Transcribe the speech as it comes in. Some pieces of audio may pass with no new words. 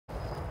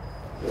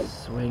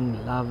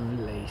Swing,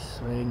 lovely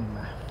swing,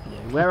 Matthew.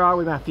 Where are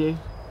we, Matthew?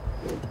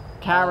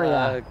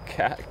 Carrier.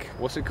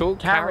 What's it called?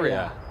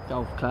 Carrier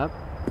Golf Club.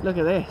 Look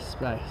at this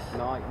place.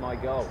 Night My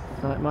Golf.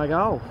 Night My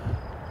Golf.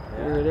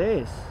 Yeah. Here it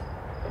is.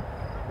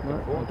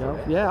 Night My Golf.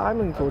 Yeah, I'm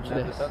looking forward to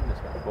this.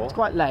 It's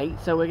quite late,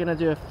 so we're going to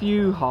do a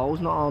few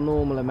holes, not our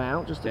normal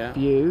amount, just a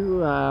few.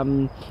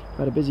 We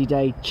had a busy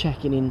day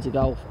checking into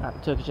golf at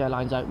the Turkish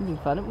Airlines Open. Been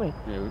fun, haven't we?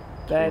 Yeah,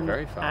 Ben,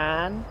 very fun.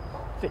 and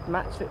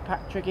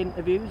Fitzpatrick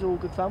interviews, all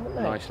good fun, weren't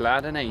they? Nice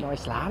lad, isn't he?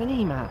 Nice lad, isn't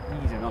he, Matt?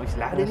 He's a nice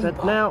lad, isn't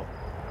he? Now,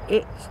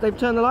 they've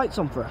turned the lights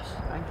on for us.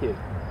 Thank you.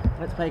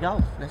 Let's play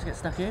golf. Let's get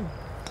stuck in.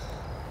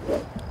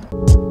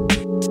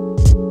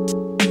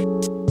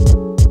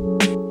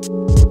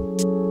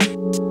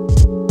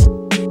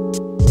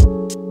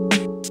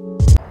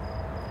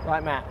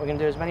 Right, Matt, we're going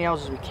to do as many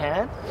holes as we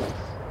can.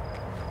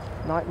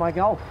 Night My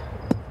Golf.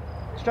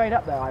 Straight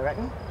up there, I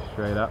reckon.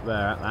 Straight up there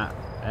at that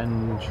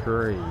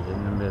entry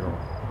in the middle.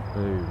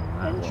 Boom.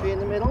 Entry in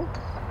the middle.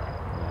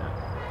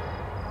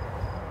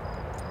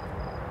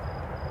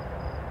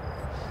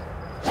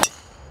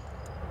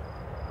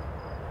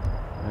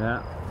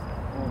 Yeah.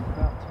 Oh,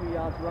 about 2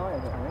 yards right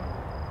of it, I think.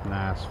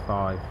 Nah, it's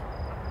 5.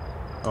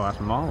 Oh, that's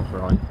miles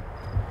right.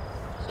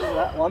 See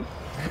that one.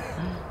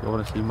 You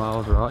want to see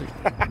miles right?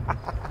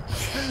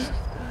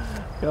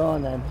 Go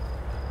on then.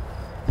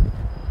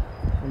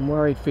 I'm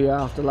worried for you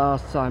after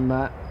last time,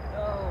 Matt.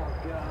 Oh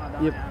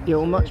God,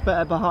 You're much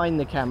better behind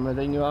the camera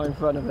than you are in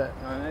front of it.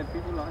 I know,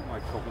 people like my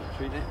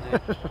commentary, don't they?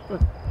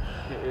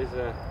 It is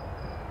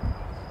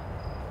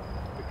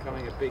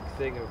becoming a big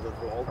thing of the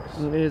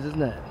vlogs. It is,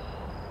 isn't it?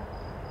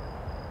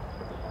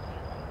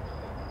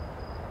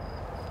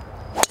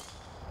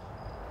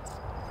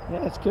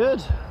 Yeah, it's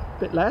good.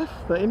 Bit left,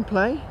 but in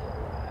play.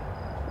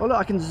 Oh look,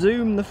 I can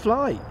zoom the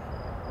flight.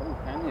 Oh,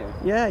 can you?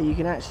 Yeah, you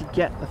can actually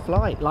get the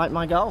flight, like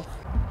my golf.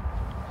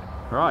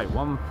 Right,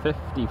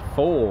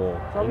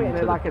 154. So I'm getting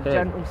it like a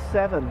gentle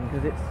 7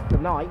 because it's the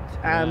night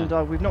and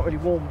we've not really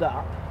warmed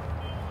up.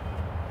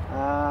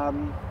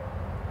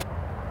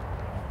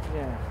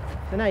 Yeah,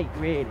 it's an 8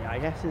 really, I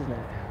guess, isn't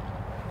it?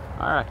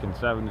 I reckon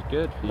 7's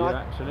good for you,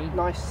 actually.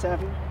 Nice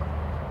 7.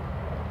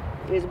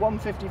 Is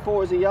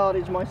 154 as a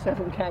yardage my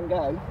 7 can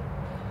go.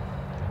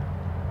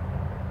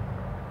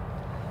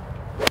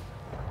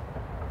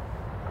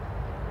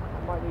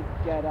 I might need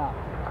to get up.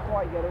 Can't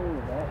quite get all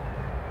of it.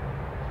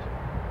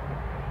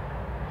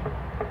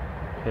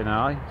 Pin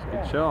eye, it's a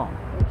good shot.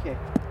 Thank you.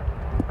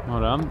 Well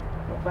done.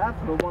 Not bad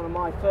for one of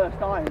my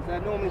first irons. They're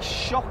normally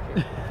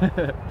shocking.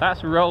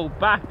 That's rolled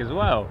back as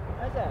well.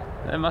 Is it?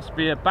 There must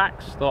be a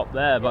backstop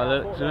there by the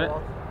looks of it.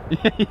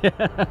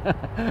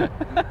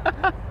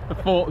 I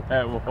thought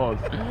there was.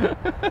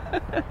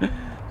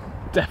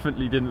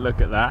 Definitely didn't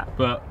look at that,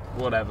 but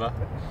whatever.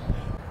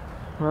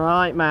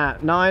 Right,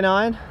 Matt,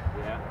 9-iron.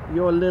 Yeah.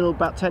 You're a little,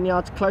 about 10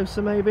 yards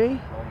closer maybe.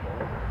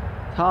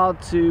 It's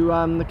hard to,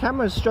 the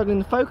camera's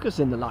struggling to focus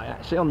in the light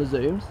actually on the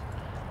zooms.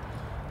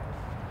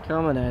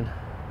 Come on in.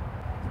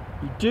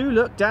 You do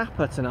look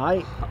dapper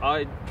tonight.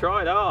 I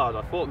tried hard.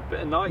 I thought a bit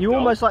of night. You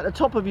almost like the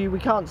top of you, we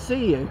can't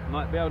see you.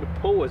 Might be able to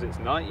pull as it's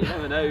night. You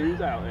never know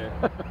who's out here.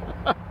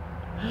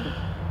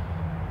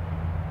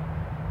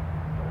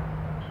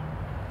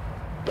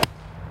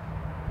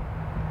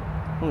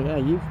 Oh yeah,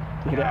 you've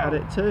hit it at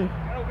it too.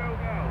 Go, go,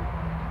 go.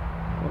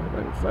 Oh, it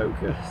won't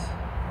focus.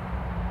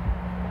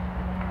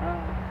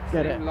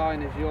 Get Same it.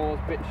 line as yours,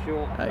 bit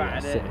short, Oh, yeah,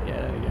 batted that's it.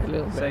 Yeah, there you go. A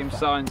little bit. Same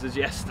signs as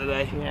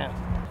yesterday. Yeah.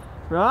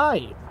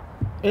 Right.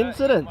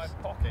 Incidents.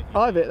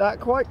 I've hit that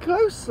quite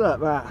close, that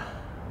Matt.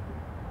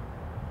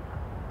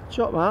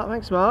 Shot, Mark.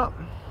 Thanks, Mark.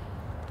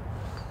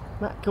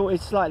 Matt caught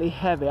it slightly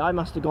heavy. I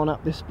must have gone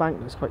up this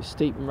bank that's quite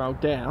steep and rolled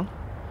down.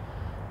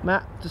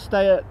 Matt to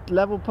stay at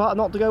level part,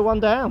 not to go one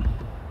down.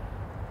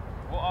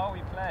 What are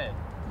we playing?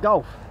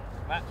 Golf.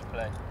 Match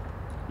play.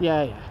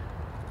 Yeah, yeah.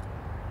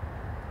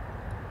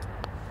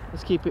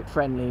 Let's keep it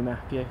friendly,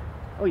 Matthew.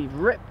 Oh, you've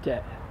ripped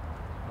it.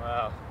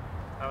 Well,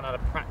 I haven't had a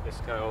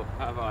practice go,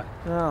 have I?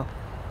 Oh.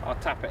 I'll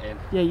tap it in.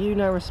 Yeah, you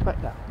know,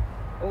 respect that.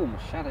 Oh, my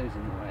shadow's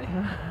in the way.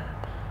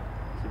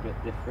 It's a bit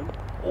different.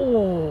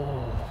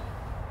 Oh.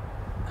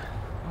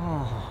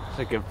 Oh. It's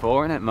a good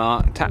four, isn't it,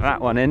 Mark? Tap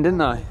that one in, didn't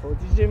I? Did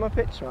you do my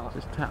picture up?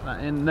 Just tap that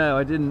in. No,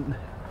 I didn't.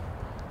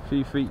 A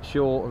few feet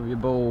short of your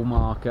ball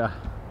marker.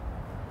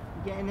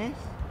 You getting this?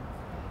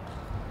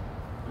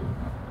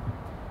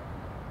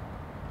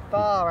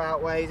 Far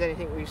outweighs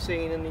anything we've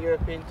seen in the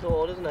European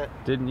Tour, doesn't it?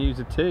 Didn't use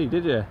a tee,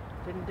 did you?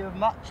 Didn't do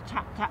much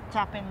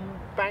tapping,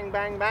 bang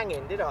bang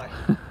banging, did I?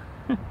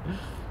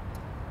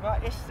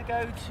 Right, this to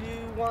go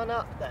to 1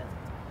 up then.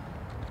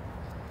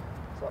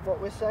 Is that what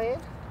we're saying?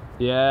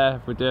 Yeah,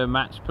 if we're doing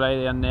match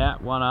play, then yeah,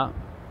 1 up.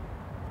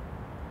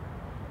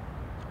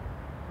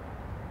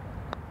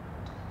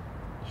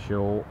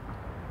 Short.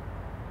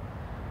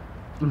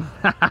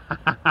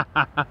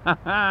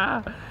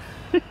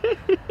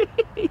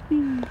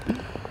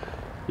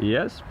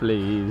 Yes,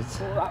 please.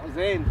 Oh, that was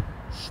in.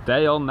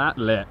 Stay on that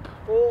lip.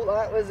 Oh,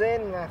 that was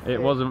in, Matthew.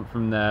 It wasn't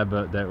from there,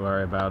 but don't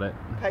worry about it.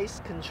 Pace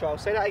control.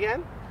 Say that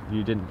again.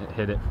 You didn't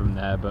hit it from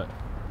there, but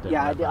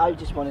Yeah, I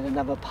just wanted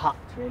another putt,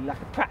 really,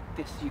 like a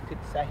practice, you could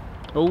say.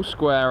 All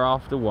square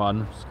after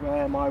one.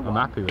 Square my one. I'm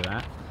happy with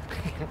that.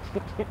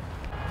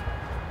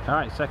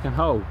 Alright, second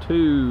hole.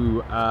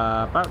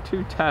 About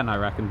 210, I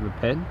reckon, for the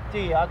pin. Do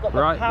you? I've got the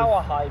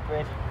power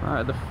hybrid. Right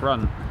at the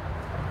front.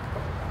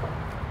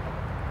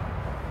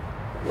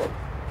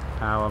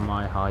 Power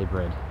my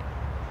hybrid.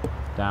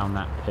 Down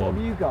that pin. What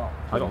have you got?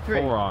 I got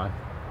 4-iron.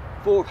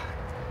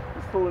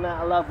 You've fallen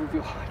out of love with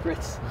your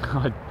hybrids.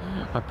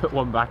 I put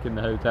one back in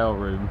the hotel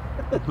room.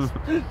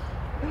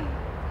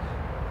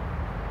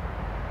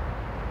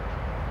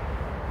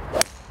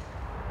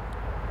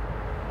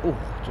 Oh,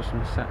 just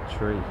missed that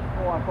tree.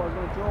 Oh, I thought I was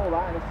going to draw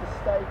that and it's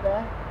just stayed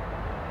there.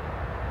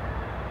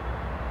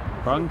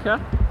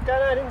 Bunker? Don't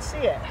know, I didn't see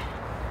it.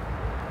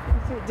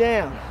 Didn't see it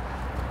down.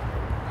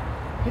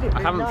 Hit it really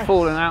I haven't nice.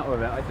 fallen out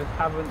with it, I just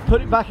haven't...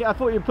 Put it back, I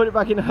thought you'd put it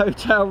back in the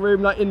hotel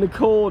room, like in the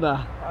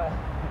corner.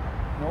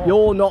 No.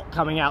 You're not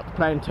coming out to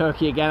play in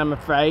Turkey again, I'm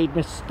afraid,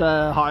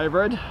 Mr.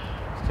 Hybrid.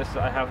 It's just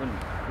that I haven't,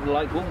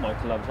 like all my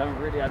clubs, I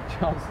haven't really had a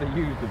chance to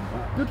use them.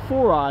 But... Good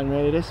 4-iron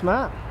really, this,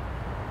 Matt.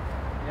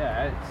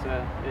 Yeah, it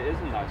is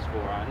a nice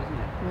 4-iron, isn't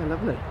it? Yeah,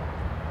 lovely.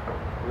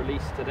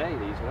 Released today,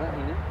 these were,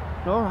 you know?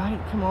 Alright,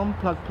 come on,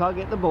 plug,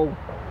 hit the ball.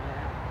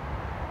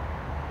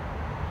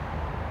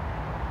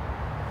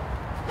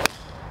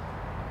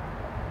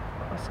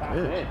 That's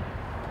good. It.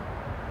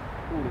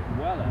 Pulled it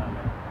well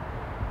early.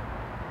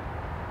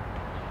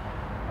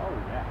 Oh,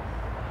 yeah.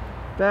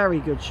 Very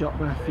good shot,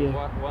 Matthew.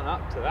 One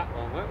up to that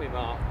one, weren't we,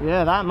 Mark?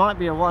 Yeah, that might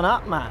be a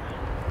 1-up, Matt.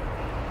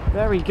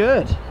 Very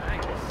good.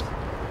 Thanks.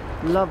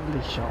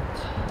 Lovely shot.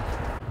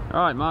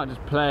 Alright, Mark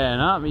just playing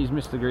up. He's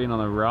Mr. Green on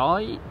the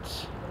right.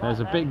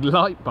 There's a big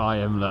light by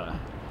him, look.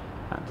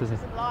 That does it.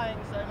 It's lying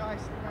so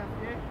nicely,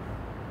 Matthew.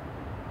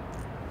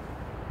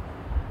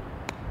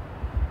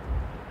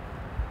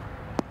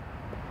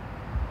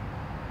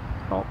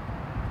 Top.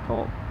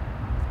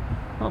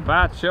 Not a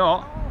bad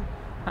shot.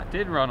 That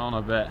did run on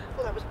a bit.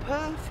 Well, that was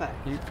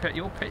perfect.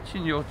 You're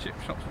pitching your chip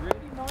shots really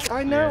nice.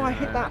 I know, I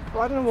hit that.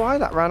 I don't know why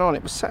that ran on.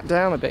 It was sat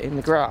down a bit in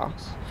the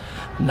grass.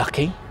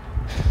 Lucky.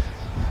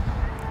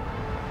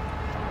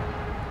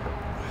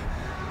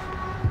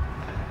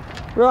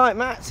 Right,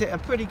 Matt's hit a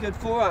pretty good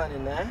 4-iron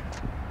in there.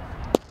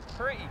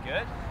 Pretty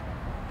good.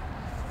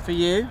 For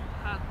you.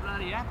 That's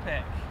bloody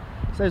epic.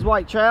 It's those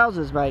white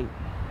trousers, mate.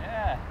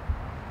 Yeah.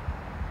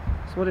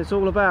 That's what it's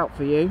all about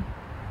for you.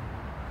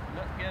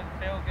 Look good,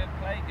 feel good,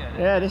 play good.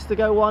 Yeah, this to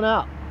go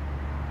 1-up.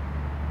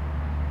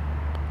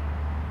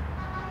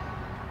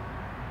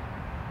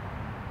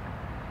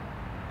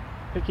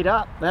 Pick it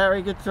up.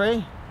 Very good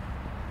 3.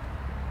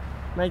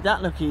 Made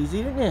that look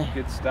easy, didn't you?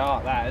 Good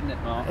start, that, isn't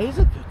it, Mark? It is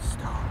a good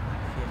start,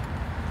 Matthew.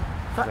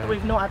 The fact that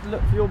we've not had to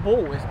look for your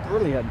ball is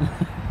brilliant.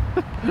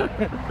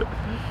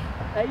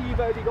 A, you've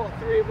only got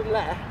 3 of them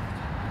left.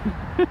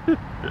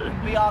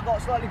 B, I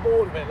got slightly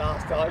bored of it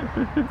last time.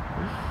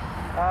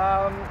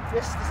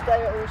 Just to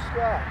stay at all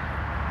square.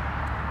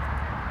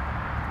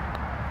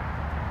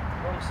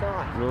 Wrong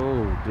side.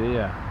 Oh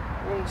dear.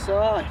 Wrong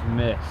side.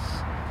 Miss.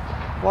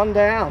 1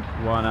 down.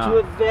 1 up. To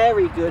a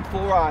very good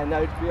 4-iron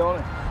though, to be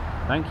honest.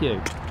 Thank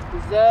you.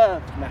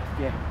 Deserved,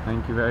 Matthew.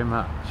 Thank you very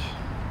much.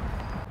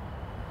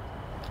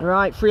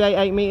 Right,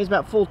 388 metres,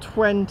 about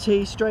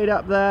 420, straight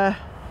up there.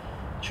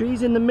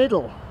 Trees in the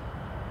middle.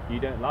 You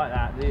don't like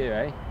that, do you,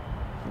 eh?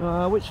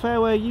 Which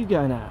fairway are you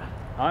going at?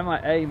 I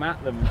might aim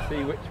at them and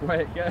see which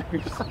way it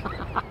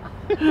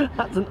goes.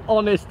 That's an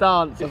honest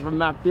answer from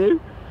Matthew.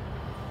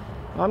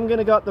 I'm going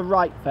to go up the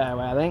right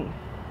fairway, I think.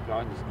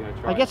 I'm just going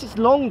to try. I guess it's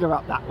longer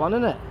up that one,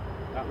 isn't it?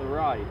 At the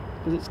right.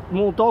 Because it's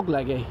more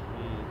dog-leggy.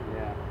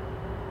 Yeah.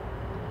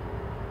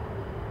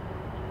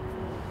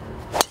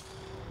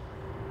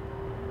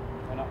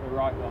 And up the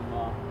right one,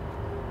 Mark.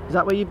 Is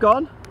that where you've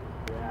gone?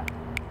 Yeah.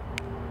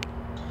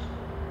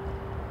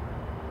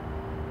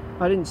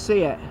 I didn't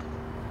see it.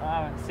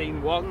 I haven't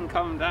seen one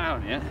come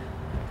down yet.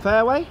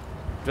 Fairway?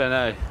 Don't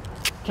know.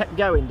 Kept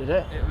going, did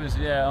it? It was,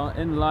 yeah,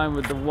 in line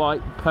with the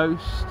white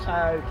post.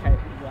 Okay,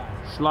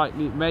 right.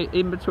 Slightly,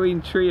 in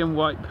between tree and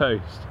white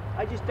post.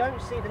 I just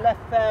don't see the left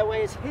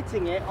fairway is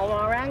hitting it on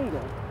our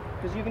angle.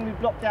 Because you're going to be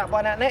blocked out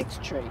by that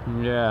next tree.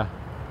 Yeah.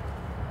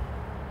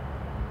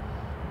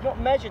 You've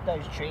not measured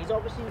those trees,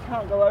 obviously you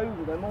can't go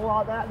over them, or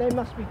are they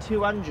must be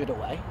 200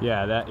 away.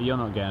 Yeah, you're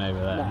not getting over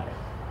there. No.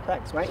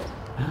 Thanks, mate.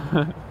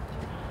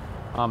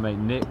 Our mate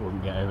Nick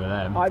wouldn't get over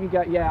them. I'm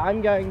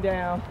going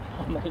down.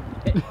 Oh, mate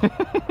Nick.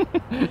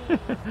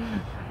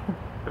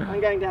 I'm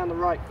going down the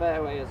right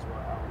fairway as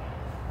well.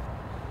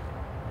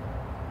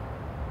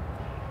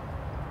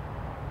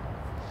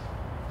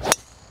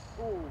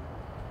 Ooh.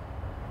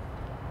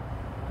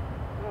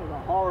 That was a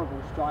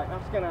horrible strike.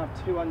 That's going to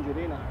have 200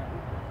 in, I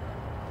reckon.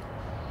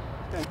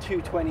 It's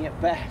going 220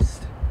 at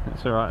best.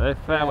 That's alright, they're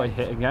fairway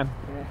hit again.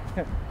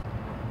 Yeah.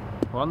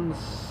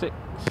 160.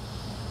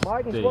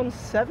 Mine's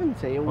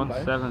 170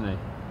 almost. 170.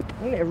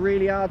 Isn't it a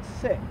really hard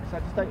 6? I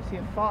just don't see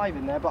a 5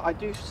 in there, but I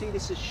do see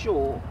this as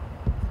short.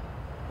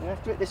 You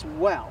have to hit this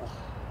well,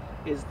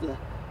 is the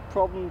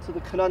problem to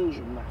the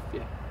conundrum,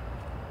 Matthew.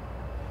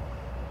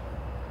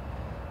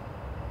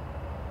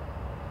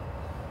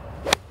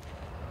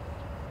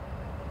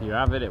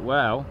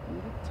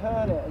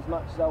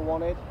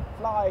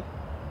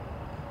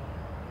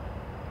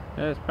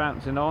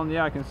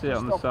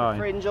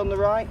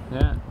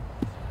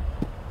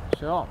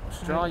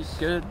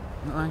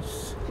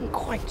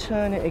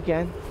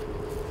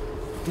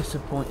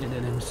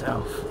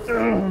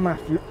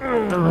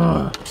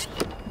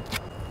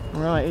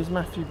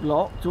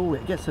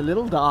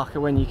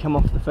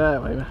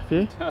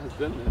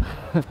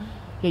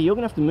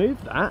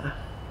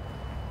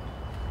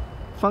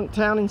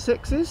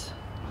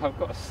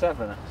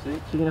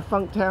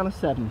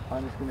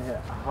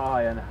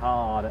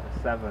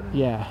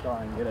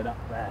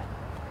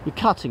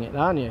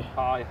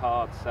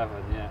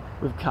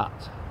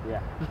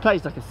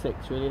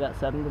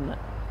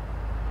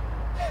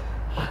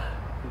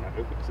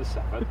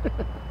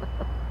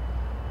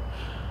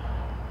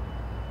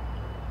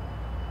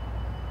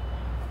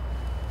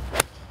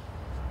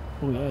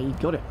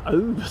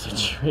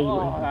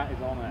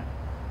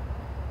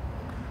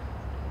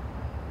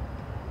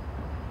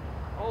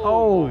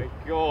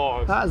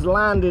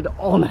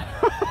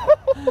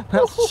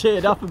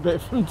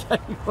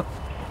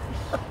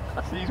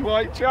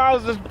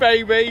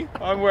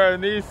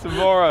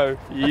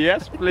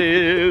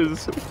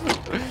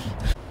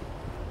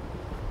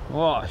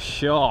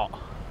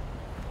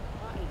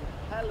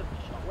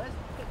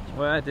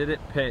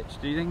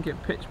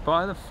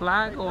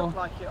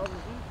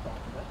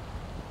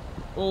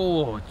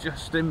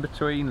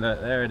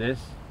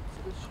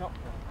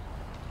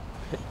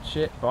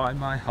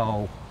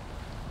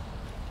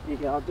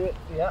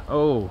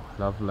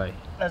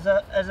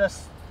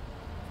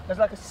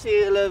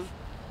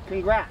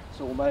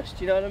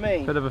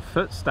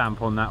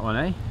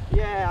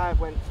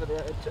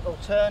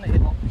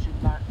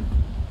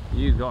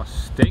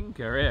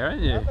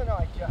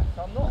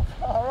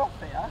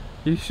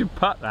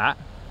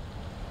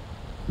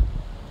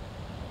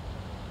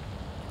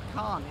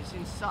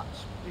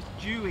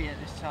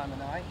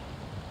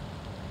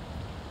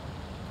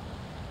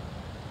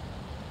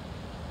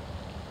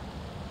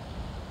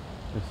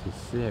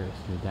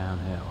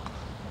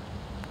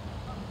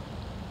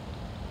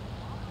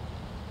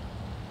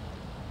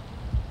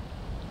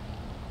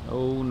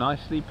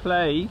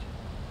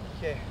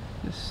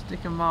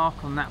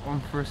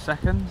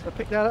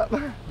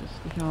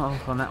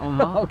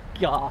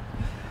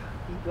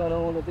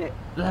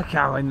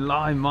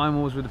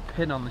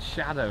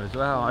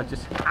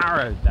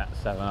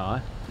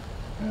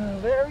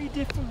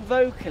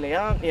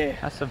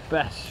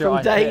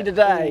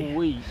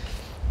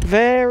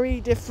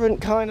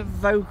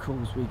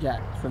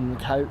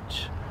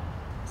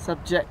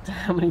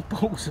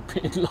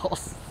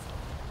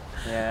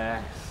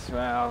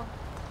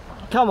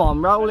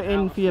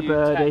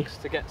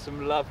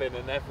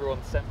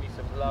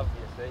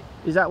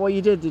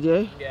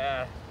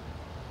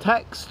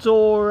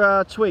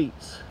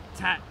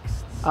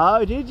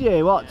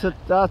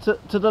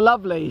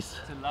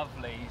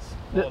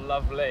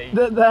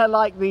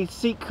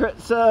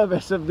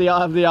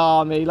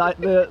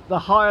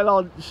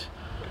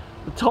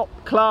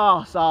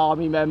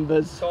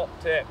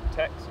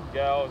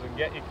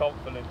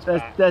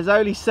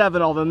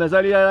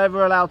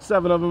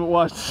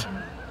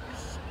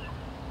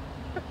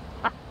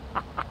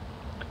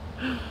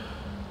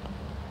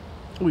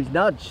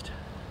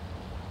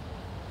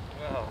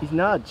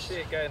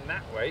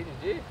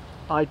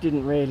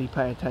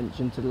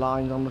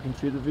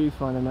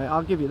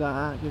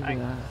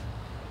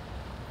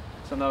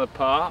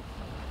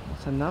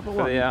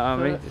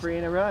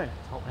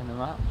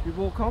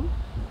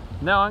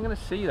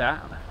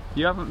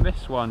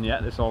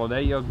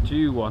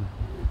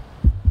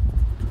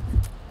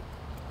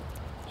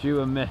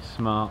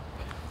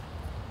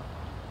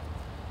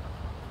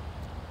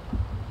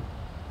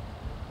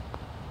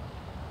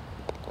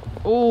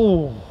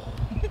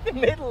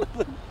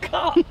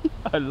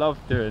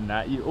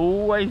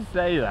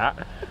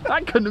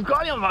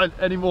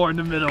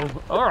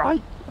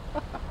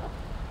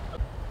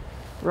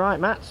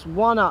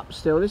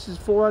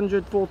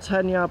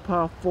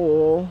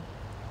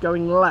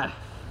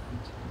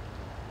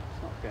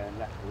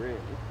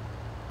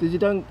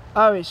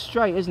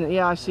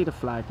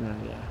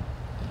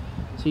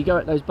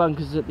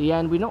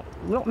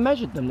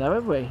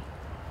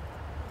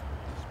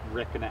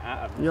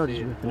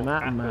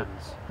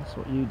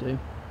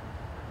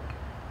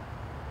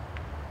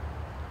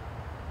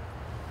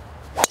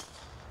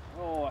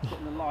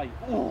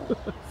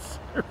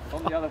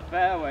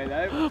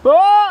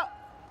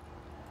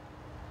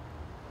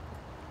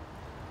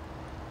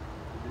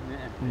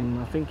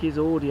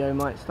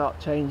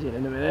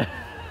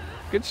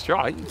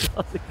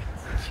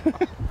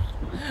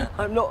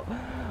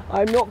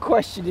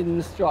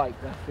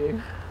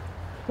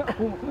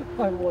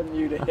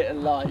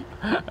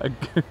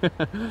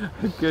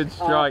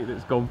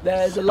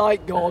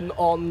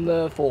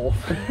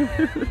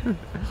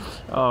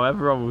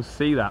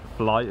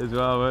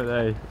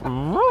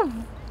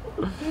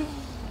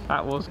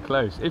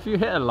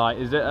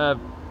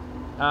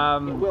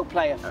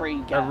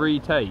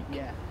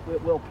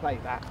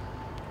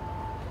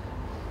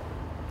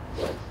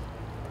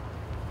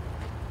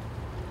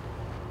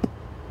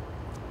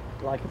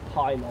 like a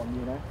pylon,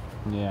 you know.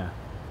 Yeah.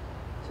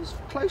 So as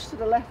close to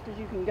the left as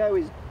you can go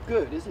is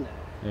good, isn't it?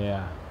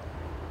 Yeah.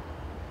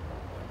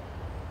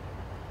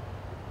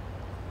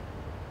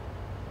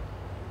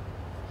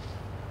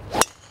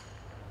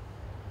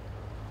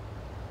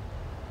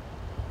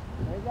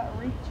 Is that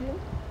reaching?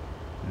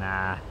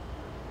 Nah.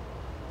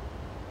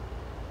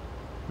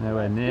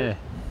 Nowhere near.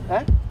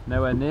 Huh?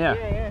 Nowhere near.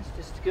 Yeah, it's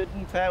just a good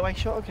and fairway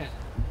shot again.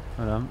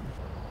 Hold on.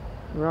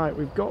 Right,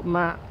 we've got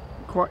Matt.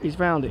 He's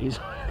found it. He's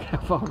how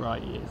far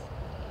right he is.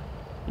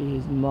 He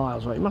is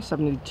miles right. He must have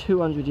nearly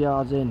 200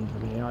 yards in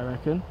from here, I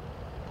reckon.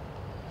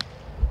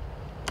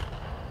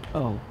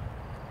 Oh.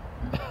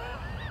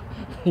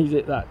 He's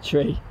hit that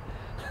tree.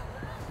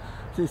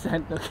 It's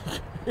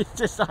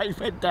just like he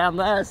went down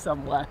there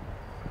somewhere.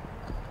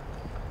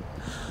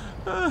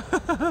 Got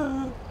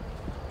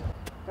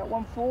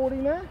 140,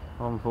 man?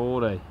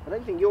 140. I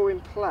don't think you're in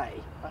play.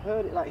 I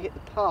heard it like hit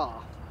the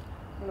par.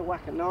 I'm gonna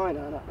whack a 9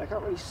 on up. I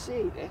can't really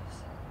see this.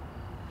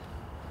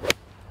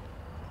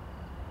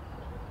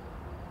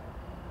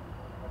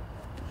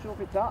 Sure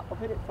if it's up, I've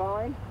hit it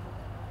fine.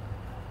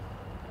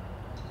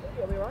 Yeah,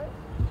 you'll be right.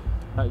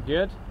 That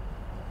good?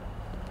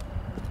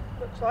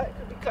 Looks like it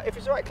could be, if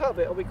it's the right club,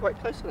 it'll be quite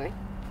close, I think.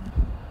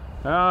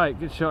 Alright,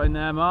 good shot in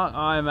there, Mark.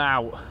 I am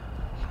out.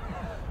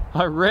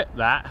 I ripped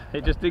that,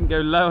 it just didn't go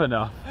low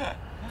enough. I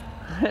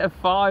hit a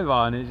 5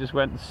 iron, it just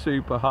went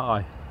super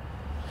high.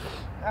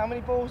 How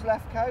many balls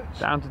left, coach?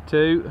 Down to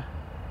 2.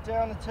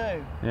 Down to 2.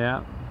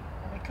 Yeah.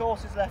 How many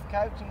courses left,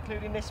 coach,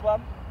 including this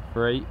one?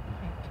 3.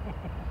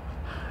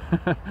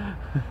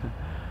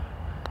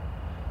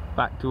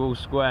 Back to all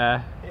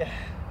square. Yeah.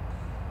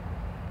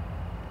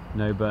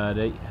 No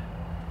birdie.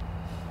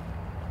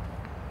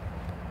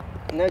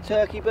 No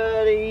turkey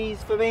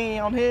birdies for me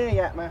on here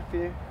yet,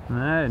 Matthew.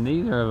 No,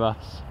 neither of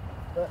us.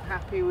 But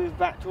happy with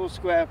back to all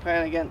square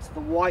playing against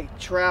the white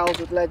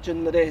trousered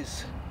legend that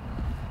is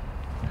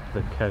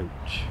The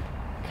coach.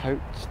 Coach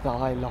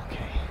Thy Lockey.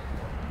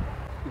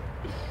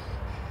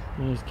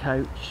 Here's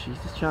Coach. He's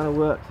just trying to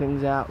work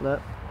things out.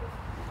 Look,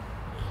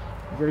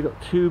 we've already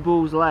got 2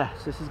 balls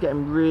left. This is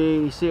getting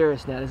really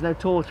serious now. There's no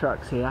tour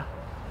trucks here,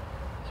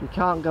 so we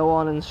can't go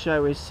on and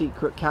show his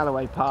secret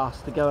Callaway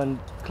pass to go and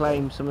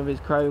claim some of his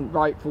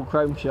rightful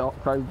chrome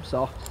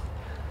soft.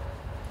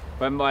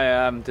 When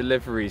my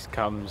deliveries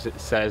comes, it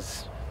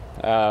says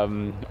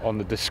on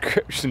the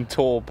description,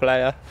 tour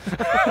player.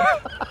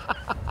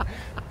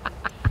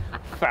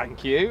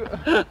 Thank you.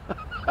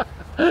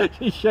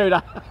 She showed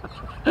up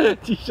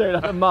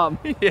her mum.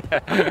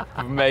 Yeah,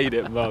 I've made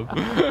it, mum.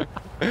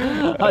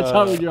 I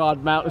told you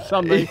I'd mount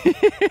something.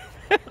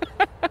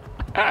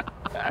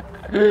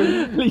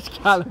 At least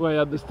Callaway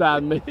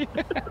understand me.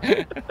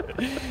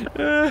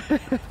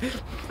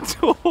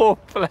 Tour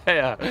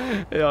player.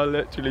 Yeah, I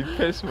literally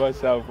pissed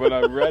myself when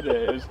I read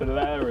it. It was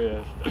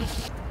hilarious.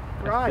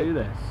 Right. Let's do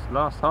this.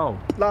 Last hole.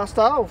 Last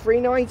hole,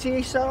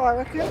 390 so I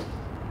reckon.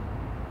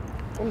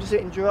 I'm just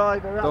hitting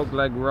driver up. Dog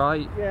leg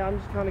right. Yeah, I'm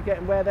just kind of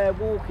getting where they're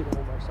walking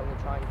almost. I'm going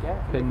to try and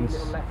get. Maybe a Pins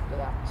little left of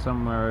that.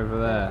 somewhere over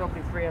There's there.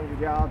 probably 300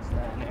 yards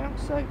there now,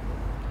 so.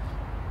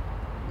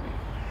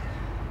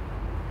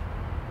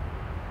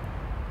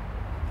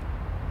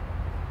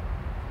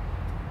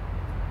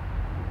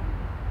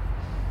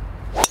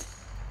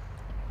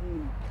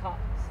 Cut,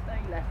 stay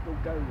left or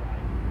go right.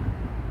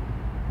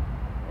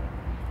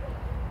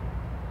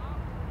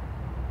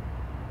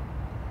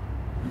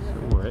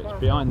 It's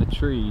behind the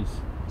trees.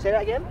 Say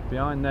that again?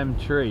 Behind them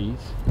trees.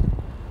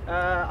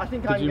 I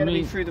think Did I'm you going to be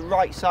mean- through the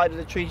right side of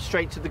the tree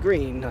straight to the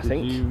green, I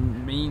think. Did you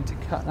mean to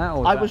cut that?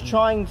 Or I was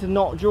trying to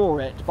not draw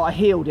it, but I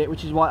heeled it,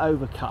 which is why I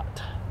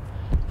overcut.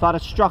 If I'd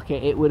have struck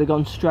it, it would have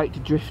gone straight to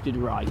drifted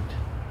right.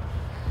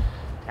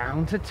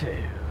 Down to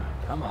 2.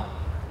 Come on.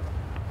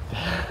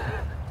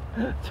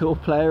 Tour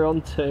player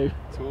on 2.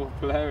 Tour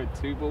player and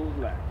 2 balls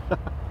left.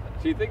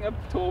 Do you think a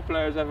tour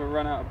player's ever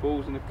run out of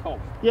balls in a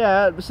comp?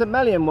 Yeah, St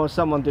Melian was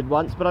someone did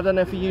once, but I don't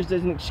know if he used it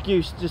as an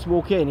excuse to just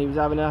walk in. He was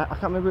having a, I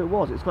can't remember who it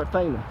was, it's quite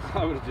famous.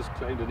 I would have just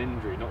claimed an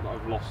injury, not that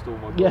I've lost all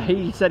my balls. Yeah,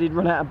 he said he'd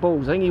run out of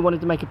balls. I think he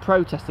wanted to make a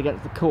protest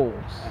against the course.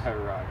 Oh,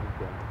 right,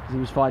 okay. Because he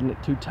was finding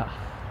it too tough.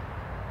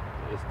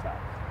 It is tough.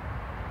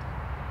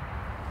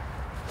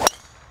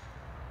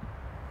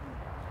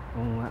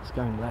 Oh, that's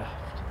going left.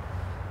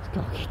 It's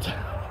got to get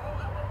down.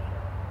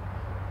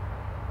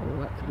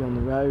 Oh, that could be on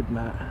the road,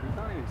 Matt. You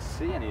can't even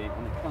see anything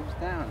when it comes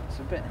down. It's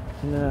a bit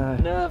No.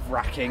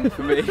 nerve-wracking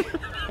for me.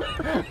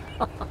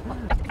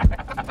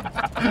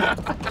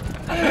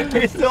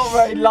 It's not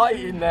very light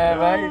in there,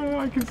 mate. Oh,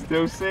 I can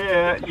still see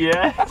it.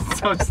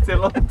 Yes, I'm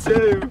still on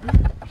 2.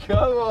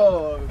 Come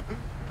on.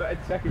 Better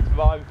check it's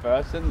mine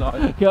first, didn't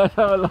I? Go and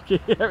have a Lockey.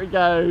 Here it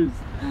goes.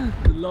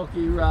 The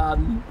Lockey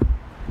run.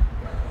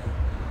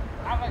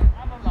 Have a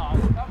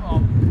line, come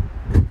on.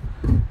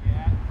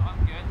 Yeah,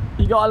 I'm good.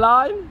 You got a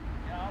line?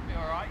 Yeah, I'll be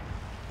alright.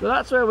 So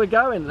that's where we're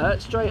going,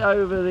 look. Straight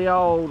over the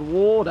old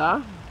water.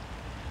 I've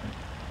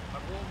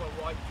worn my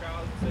white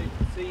trousers so you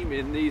can see me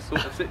in these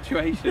sort of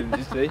situations,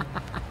 you see.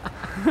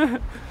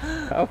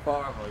 How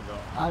far have I got?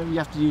 Oh, you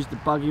have to use the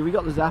buggy. We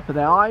got the zapper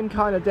there. I'm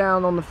kind of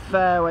down on the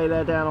fairway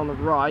there, down on the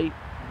right.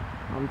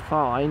 I'm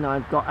fine.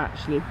 I've got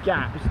actually a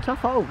gap. It's a tough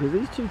hole because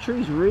these two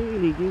trees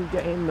really do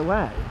get in the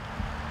way.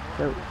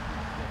 So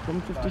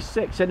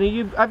 156. And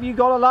have you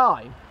got a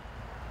line?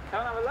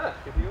 Can have a look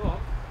if you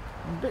want.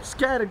 I'm a bit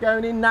scared of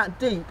going in that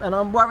deep, and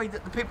I'm worried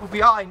that the people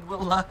behind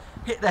will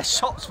hit their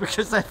shots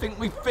because they think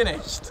we've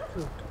finished.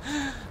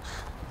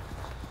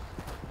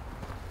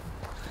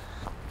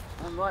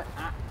 I'm right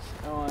at.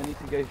 Oh, I need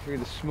to go through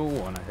the small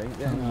one, I think.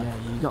 Yeah,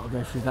 you got to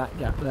go through that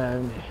gap there,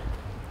 haven't you?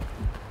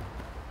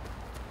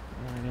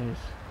 There it is.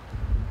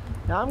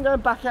 Now I'm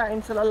going back out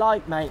into the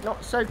light, mate.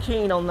 Not so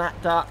keen on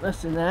that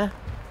darkness in there.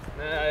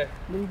 No.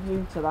 Leave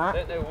you to that.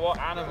 I don't know what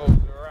animals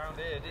are around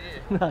here, do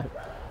you? No.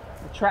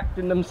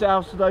 Attracting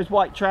themselves to those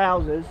white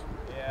trousers.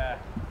 Yeah.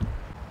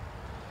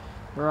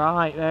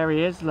 Right, there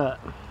he is, look.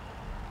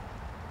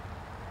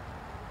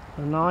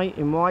 The knight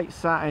in white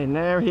satin,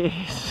 there he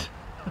is.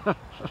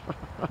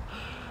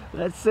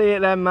 Let's see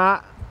it then,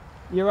 Matt.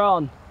 You're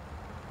on.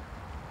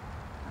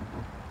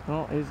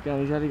 Oh, he's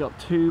only got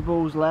 2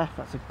 balls left.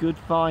 That's a good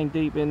find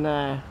deep in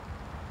there.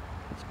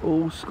 It's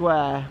all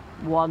square.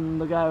 1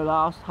 to go,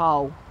 last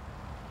hole.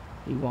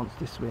 He wants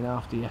this win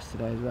after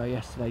yesterday as well.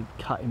 Yesterday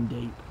cut him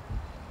deep.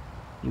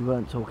 He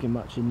weren't talking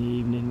much in the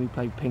evening. We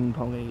played ping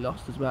pong and he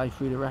lost as well. He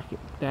threw the racket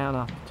down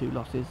after 2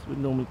 losses. We'd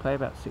normally play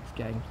about 6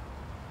 games.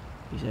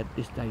 He said,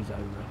 this day's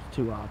over. It's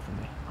too hard for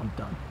me. I'm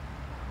done.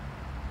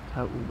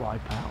 Total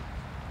wipeout.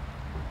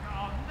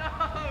 Oh no!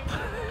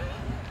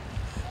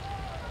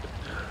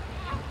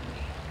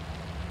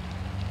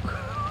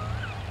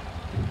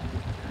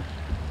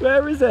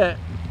 Where is it?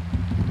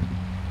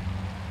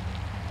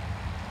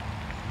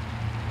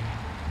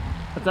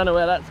 I don't know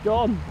where that's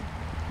gone.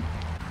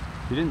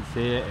 You didn't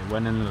see it, it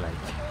went in the lake.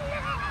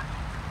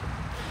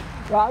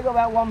 Right, I got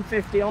about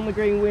 150 on the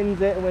green,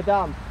 wins it, and we're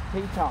done.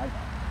 Tee time.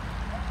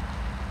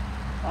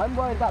 I'm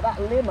worried about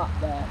that limb up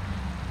there.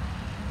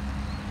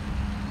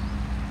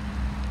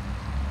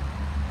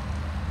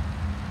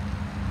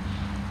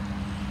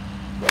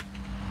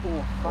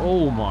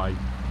 Oh my.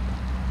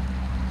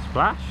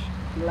 Splash?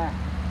 Left.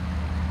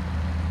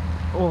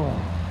 Oh.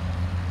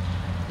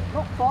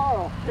 Not far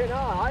off, you know.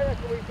 I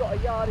reckon we've got a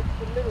yard into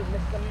the middle and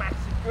missed a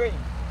massive green.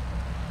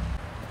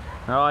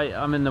 Alright,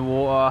 I'm in the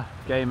water.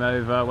 Game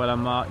over. Well,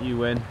 Mark, you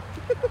win.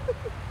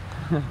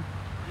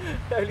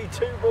 Only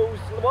 2 balls,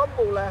 1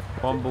 ball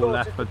left. 1 ball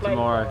left for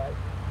tomorrow.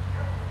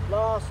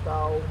 Last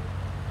hole.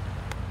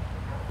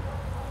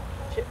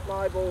 Chip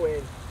my ball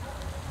in.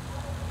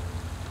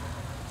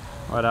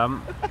 Well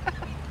done.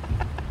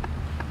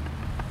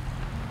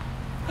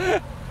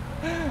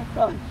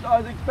 I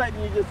was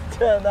expecting you just to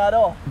turn that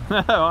off.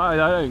 No, I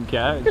don't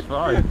care, it's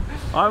fine.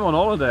 I'm on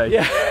holiday.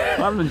 Yeah.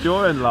 I'm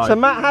enjoying life. So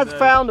Matt has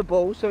found a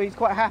ball, so he's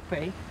quite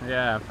happy.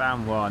 Yeah, I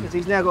found one. Because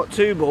he's now got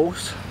 2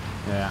 balls.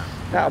 Yeah.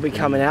 That'll be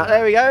coming out.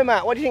 There we go,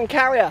 Matt. What do you think,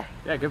 Carrier?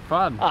 Yeah, good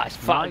fun. Oh, it's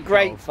fun. Night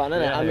Great golf. fun,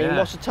 isn't it? Yeah, I mean,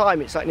 what's the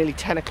time? It's like nearly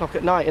 10 o'clock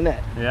at night, isn't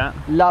it? Yeah.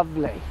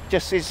 Lovely.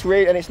 Just, it's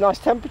really, and it's nice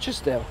temperature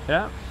still.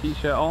 Yeah,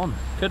 t-shirt on.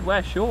 Could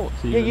wear shorts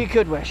even. Yeah, you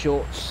could wear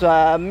shorts.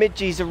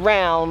 Midges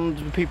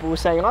around, people were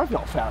saying, I've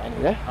not felt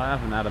any there. I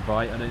haven't had a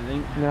bite, I don't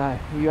think. No,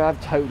 you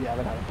totally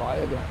haven't had a bite,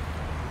 have you?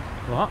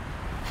 What?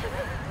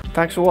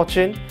 Thanks for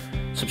watching.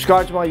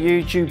 Subscribe to my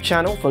YouTube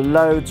channel for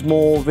loads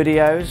more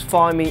videos.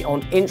 Find me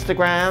on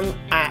Instagram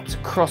at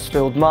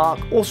Crossfield Mark.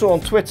 Also on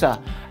Twitter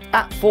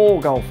at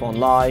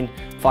 4golfonline.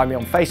 Find me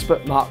on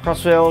Facebook, Mark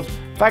Crossfield.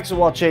 Thanks for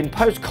watching.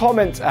 Post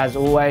comments as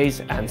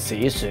always, and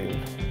see you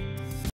soon.